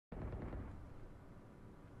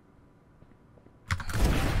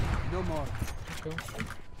No more. Okay.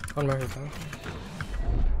 One more hit down.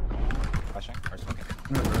 Flashing or smoking?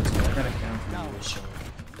 I got a count. Now.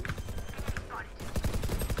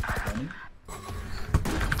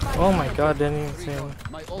 Oh my god, didn't even see him.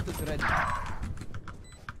 My ult is ready.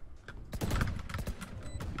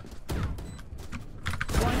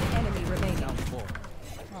 One enemy remaining. Down 4.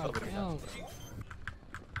 Oh, no.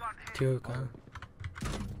 Two, okay.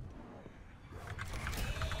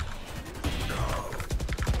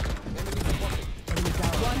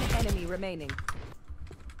 One enemy remaining.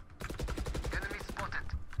 Enemy spotted.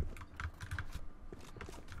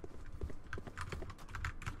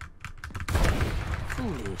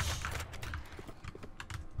 Foolish.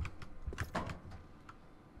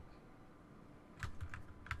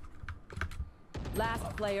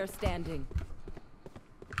 Last player standing.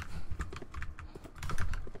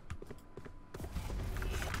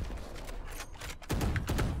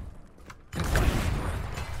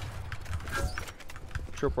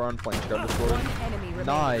 Trooper on flank, grab the sword. One enemy remaining.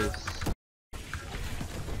 Nice.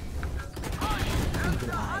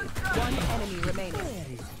 One enemy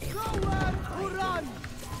remaining.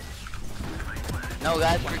 No,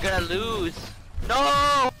 guys, we're gonna lose.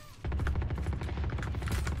 No!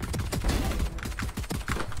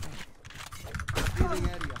 Healing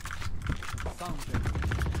area. Fountain.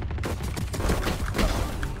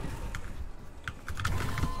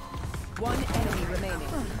 One enemy remaining.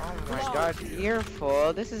 Oh my god,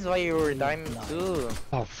 Tearful. This is why you were diamond 2.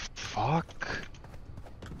 Oh, fuck.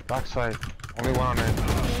 Backside. Only one on it.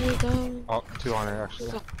 There you go. Oh, two on it,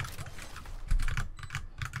 actually.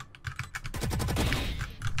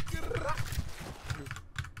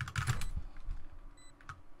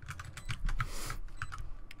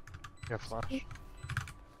 Yeah, flash.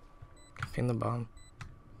 Pin the bomb.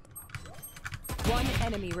 One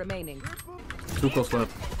enemy remaining. Too close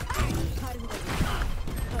left.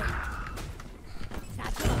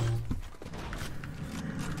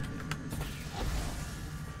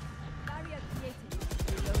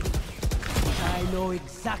 I know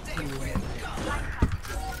exactly where.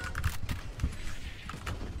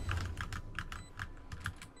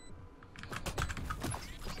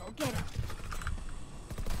 Go get him.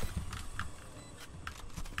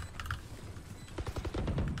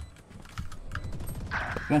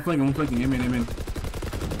 One flanking, aim in.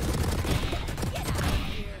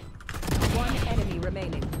 One enemy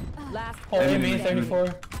remaining. Last Oh, player me, standing.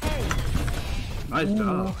 34. Nice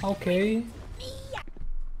job. Okay.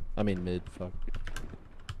 I mean mid, fuck.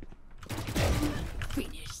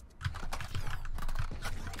 Finished.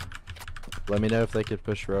 Let me know if they could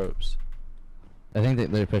push ropes. I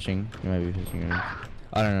think they're pushing. They might be pushing ropes.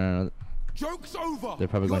 I don't know. Joke's over. They're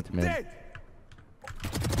probably going to mid.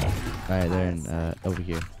 Alright, they're in, over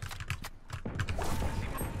here.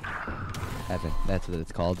 Heaven. That's what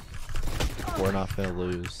it's called. We're not gonna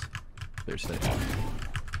lose. They're safe.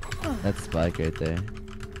 That's Spike right there.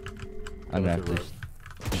 I'm gonna have to.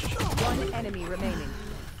 One enemy remaining.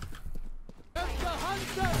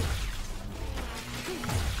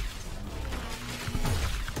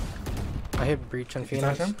 I hit breach on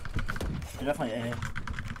Phoenix. You're definitely A.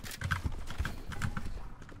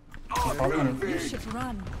 You should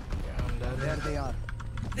run. Yeah, I'm dead. There they are.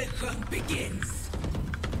 The hunt begins.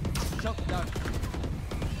 Shot down.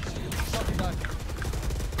 Shot down.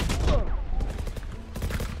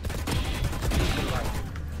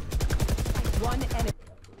 One enemy.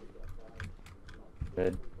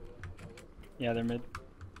 Mid. Yeah, they're mid.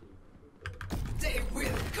 They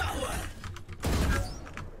will cower.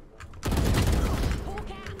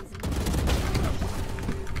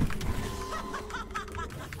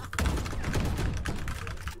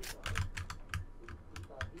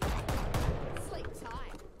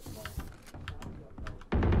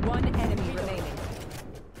 One enemy remaining.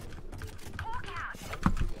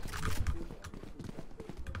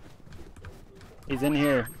 He's in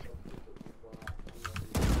here.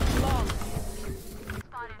 Long.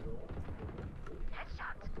 Spotted.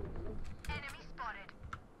 Headshot. Enemy spotted.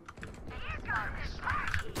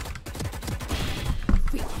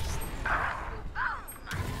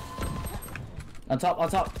 On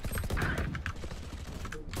top.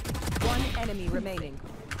 One enemy remaining.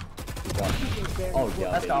 Oh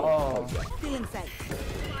yeah, let's go. Oh. Feeling safe.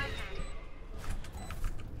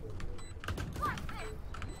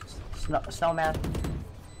 Snowman. Give me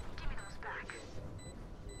those back.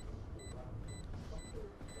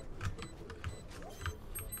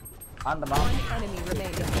 On the One mountain. enemy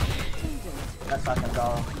remaining. That's not gonna go.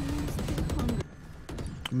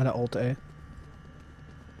 I'm gonna ult A. Enemy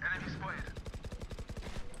spotted.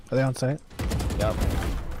 Are they on site? Yep.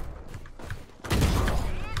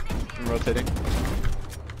 I'm rotating.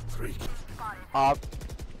 Up.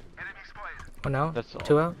 One out. That's all.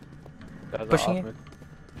 Two out. That's Pushing off it.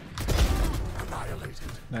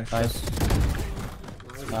 Nice. Nice.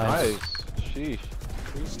 Nice. Sheesh.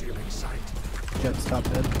 Jet stop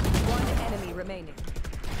dead. One enemy remaining.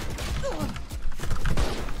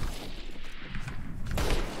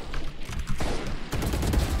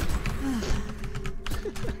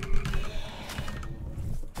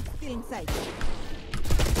 Still inside.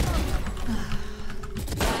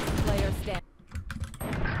 Last player stand.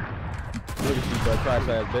 Look at you, bro. Trash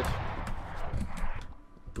ass bitch.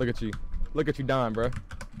 Look at you. Look at you dying, bro.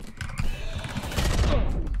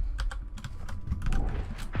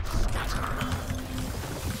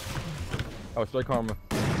 Oh, straight karma.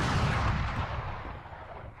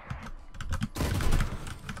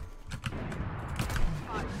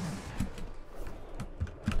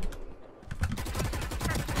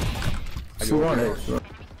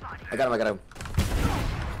 I got him.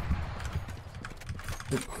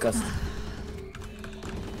 Gust.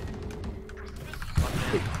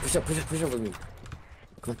 Wait, push up with me.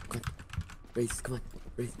 Come on. Race, come on.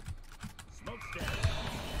 Race.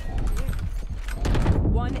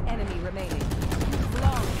 One enemy remaining.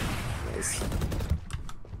 Long. Nice.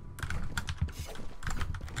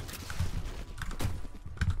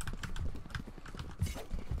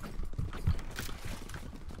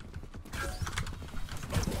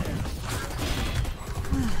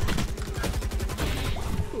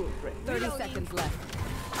 Cool break. 30 seconds left.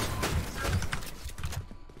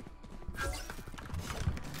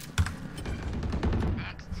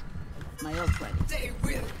 My ult ready. They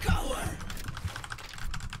will cower.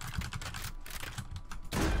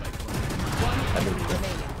 One enemy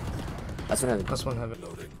remaining. That's what happened. That's one heaven.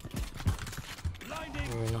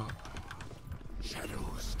 Maybe not.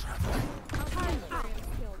 Shadows travel.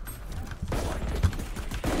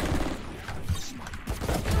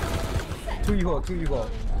 Two you go.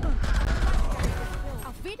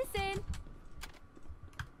 Auf Wiedersehen.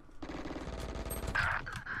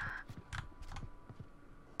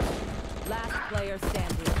 Last player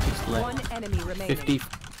standing. One enemy remaining. 50.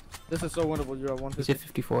 This is so wonderful. You're at He's 150. at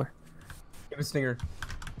 54. Give me Stinger.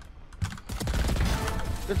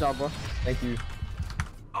 Good job, bro. Thank you.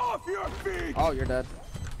 Off your feet! Oh, you're dead.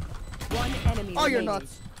 One enemy Oh, you're remaining.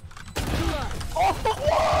 nuts. Oh,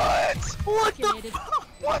 what? What the fuck?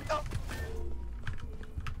 What the?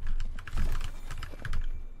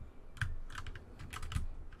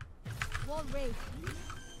 Wall raised.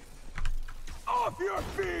 Off your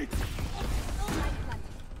feet!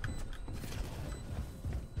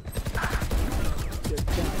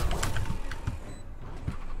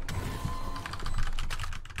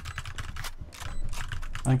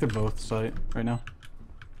 I think they're both site right now.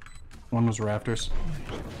 One was rafters.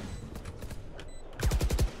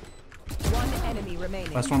 One enemy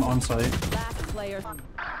remaining. Last one on site. Last player.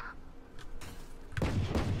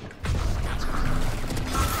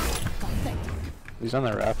 He's on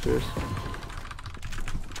the rafters.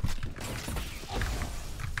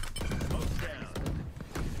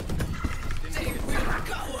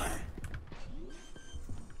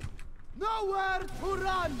 Nowhere to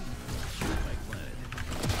run!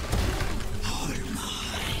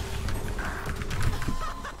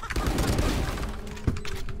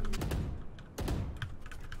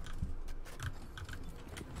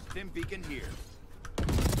 Stim beacon here.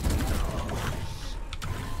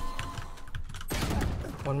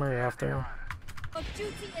 One more after. Our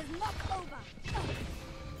duty is not over.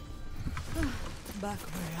 Back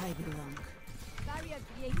where I belong. Barrier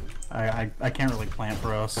created. I can't really plant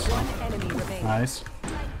for us. One enemy remaining. Nice.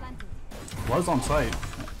 Light planted. Was on site.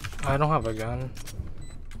 I don't have a gun.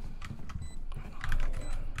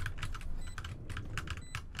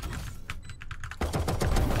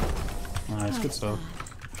 Nice, good stuff.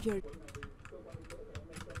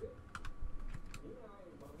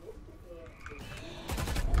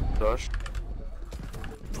 Dush.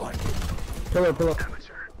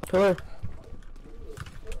 Pillar.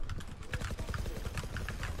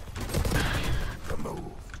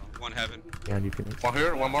 One heaven. Yeah, you can. One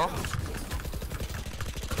here, one more. One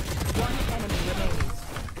enemy remaining.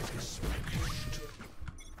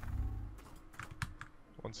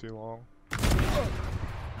 One C long.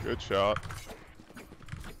 Good shot.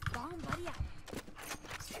 Bomb buddy out.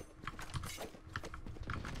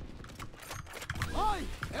 I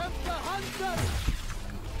am the hunter!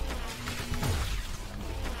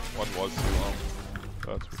 One was too long.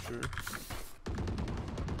 That's for sure.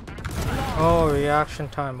 Oh, reaction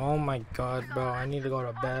time. Oh my god, bro. I need to go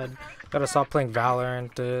to bed. Gotta stop playing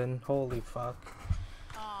Valorant, dude. Holy fuck.